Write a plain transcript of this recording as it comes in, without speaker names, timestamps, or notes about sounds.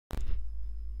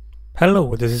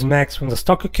Hello, this is Max from the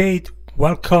Stock Arcade.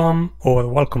 Welcome or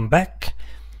welcome back.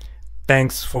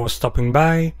 Thanks for stopping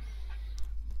by.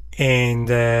 And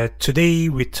today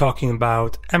we're talking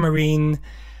about Amarin,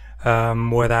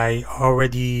 where I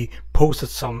already posted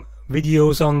some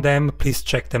videos on them. Please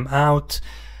check them out.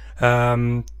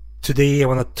 Today I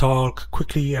want to talk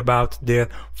quickly about their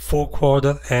fourth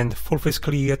quarter and full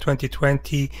fiscal year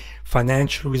 2020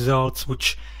 financial results,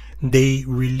 which they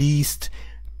released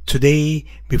today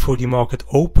before the market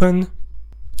open.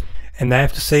 And I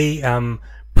have to say I'm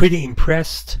pretty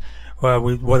impressed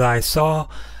with what I saw.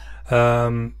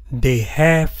 They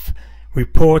have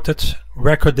reported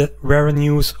record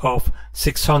revenues of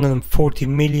 640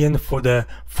 million for the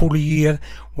full year,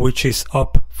 which is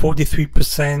up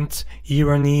 43%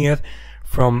 year on year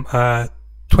from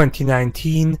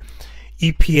 2019.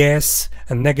 EPS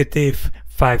a negative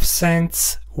 5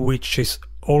 cents, which is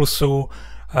also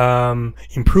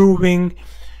improving.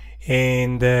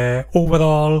 And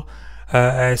overall,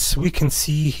 as we can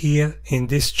see here in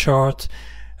this chart,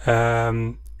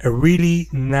 a really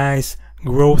nice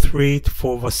growth rate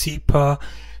for Vascepa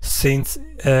since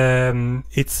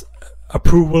its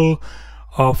approval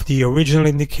of the original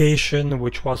indication,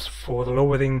 which was for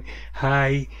lowering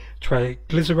high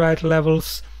triglyceride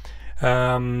levels.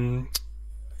 The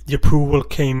approval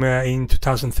came in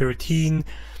 2013,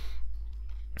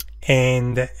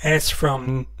 and as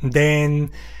from then,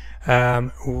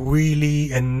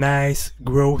 really a nice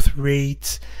growth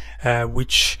rate,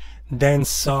 which then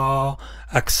saw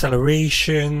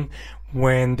acceleration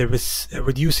when the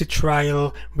REDUCE-IT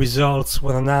trial results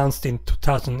were announced in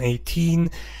 2018.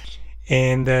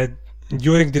 And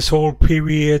during this whole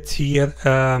period here,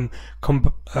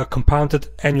 compounded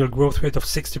annual growth rate of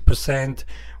 60%,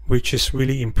 which is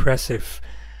really impressive.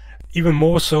 Even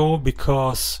more so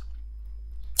because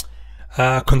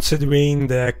considering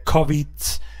the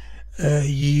COVID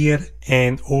year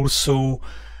and also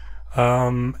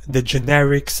the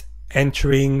generics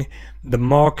entering the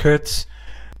market.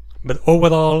 But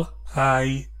overall,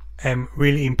 I am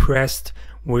really impressed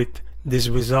with these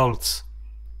results.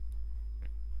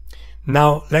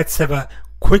 Now let's have a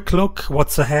quick look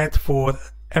what's ahead for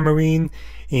Amarin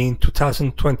in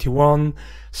 2021.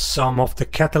 Some of the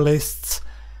catalysts,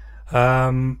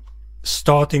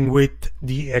 starting with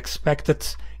the expected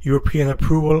European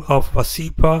approval of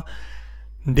Vascepa.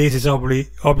 This is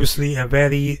obviously a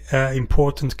very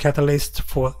important catalyst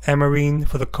for Amarin,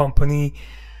 for the company.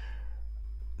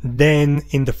 Then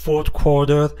in the fourth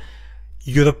quarter,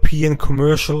 European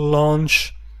commercial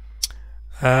launch,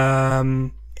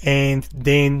 and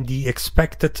then the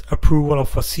expected approval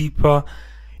of Vascepa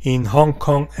in Hong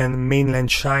Kong and mainland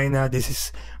China. This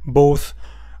is both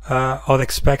are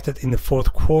expected in the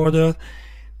fourth quarter.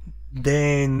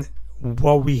 Then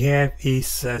what we have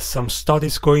is some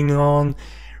studies going on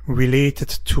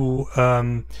related to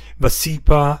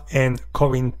Vascepa and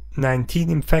COVID-19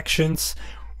 infections,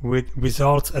 with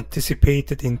results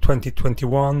anticipated in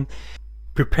 2021.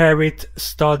 PREPARE-IT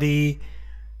study,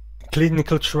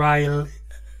 clinical trial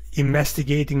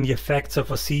investigating the effects of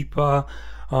Vascepa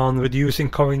on reducing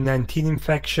COVID-19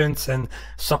 infections and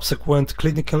subsequent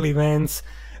clinical events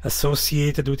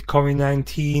associated with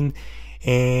COVID-19.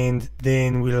 And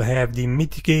then we'll have the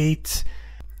MITIGATE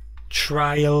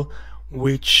trial,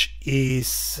 which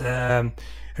is a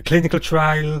clinical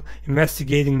trial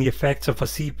investigating the effects of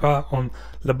Vascepa on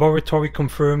laboratory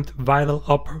confirmed viral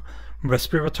upper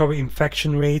respiratory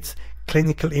infection rates,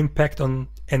 clinical impact on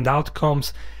and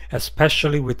outcomes,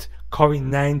 especially with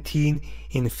COVID-19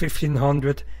 in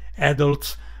 1,500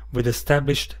 adults with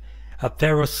established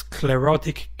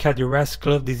atherosclerotic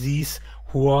cardiovascular disease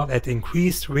who are at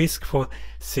increased risk for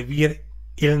severe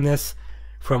illness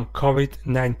from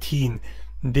COVID-19.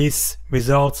 These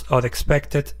results are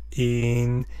expected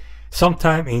in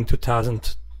sometime in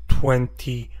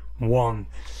 2021.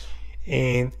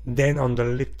 And then on the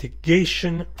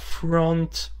litigation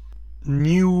front,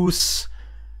 news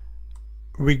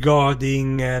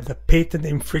regarding the patent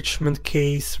infringement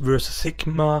case versus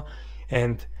Hikma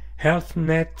and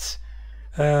HealthNet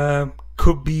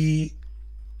could be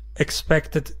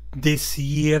expected this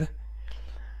year.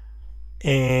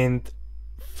 And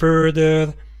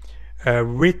further,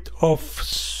 writ of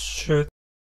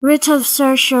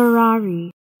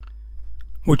certiorari,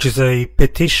 which is a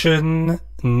petition,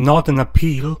 not an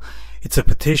appeal. It's a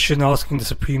petition asking the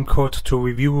Supreme Court to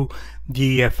review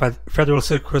the Federal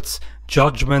Circuit's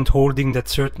judgment holding that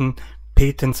certain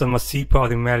patents on Vascepa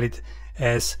are invalid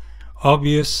as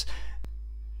obvious.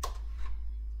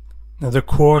 Now, the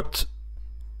court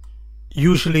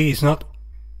usually is not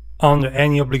under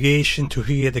any obligation to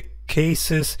hear the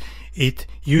cases It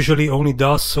usually only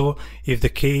does so if the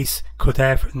case could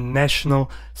have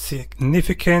national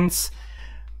significance,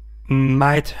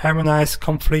 might harmonize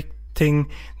conflicting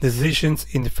decisions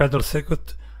in the federal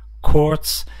circuit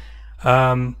courts.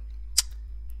 Then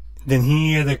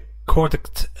here the court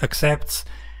accepts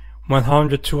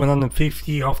 100 to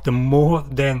 150 of the more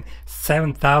than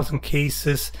 7,000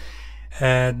 cases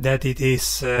that it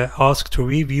is asked to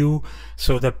review,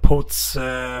 so that puts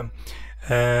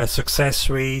success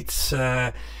rates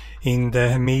in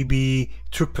the maybe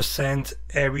 2%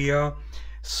 area.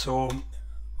 So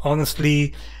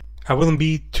honestly, I wouldn't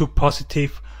be too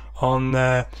positive on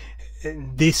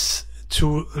these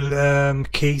two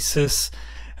cases.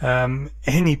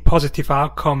 Any positive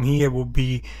outcome here would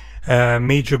be a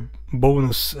major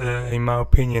bonus in my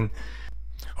opinion.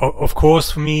 Of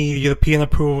course, for me, European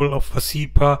approval of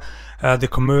Vascepa, the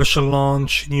commercial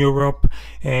launch in Europe,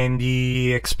 and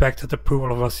the expected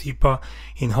approval of Vascepa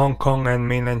in Hong Kong and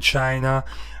mainland China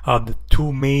are the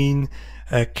two main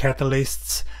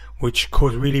catalysts which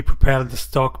could really propel the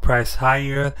stock price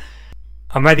higher.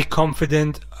 I'm very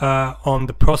confident on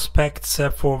the prospects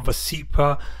for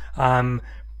Vascepa. I'm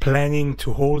planning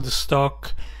to hold the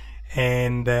stock,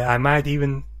 and I might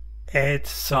even add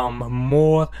some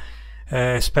more,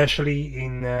 especially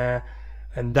in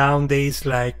down days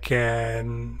like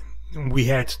we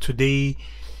had today.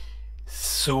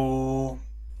 So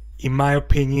in my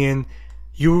opinion,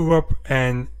 Europe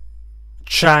and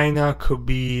China could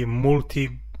be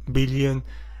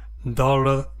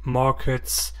multi-billion-dollar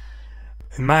markets.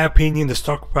 In my opinion, the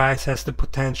stock price has the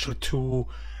potential to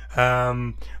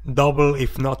double,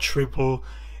 if not triple,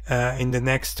 in the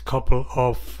next couple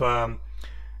of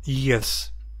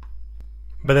years.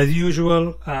 But as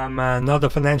usual, I'm not a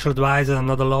financial advisor, I'm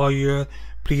not a lawyer.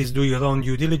 Please do your own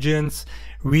due diligence,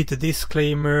 read the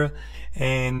disclaimer,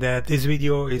 and this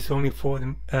video is only for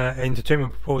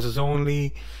entertainment purposes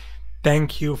only.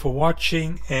 Thank you for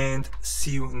watching, and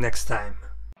see you next time.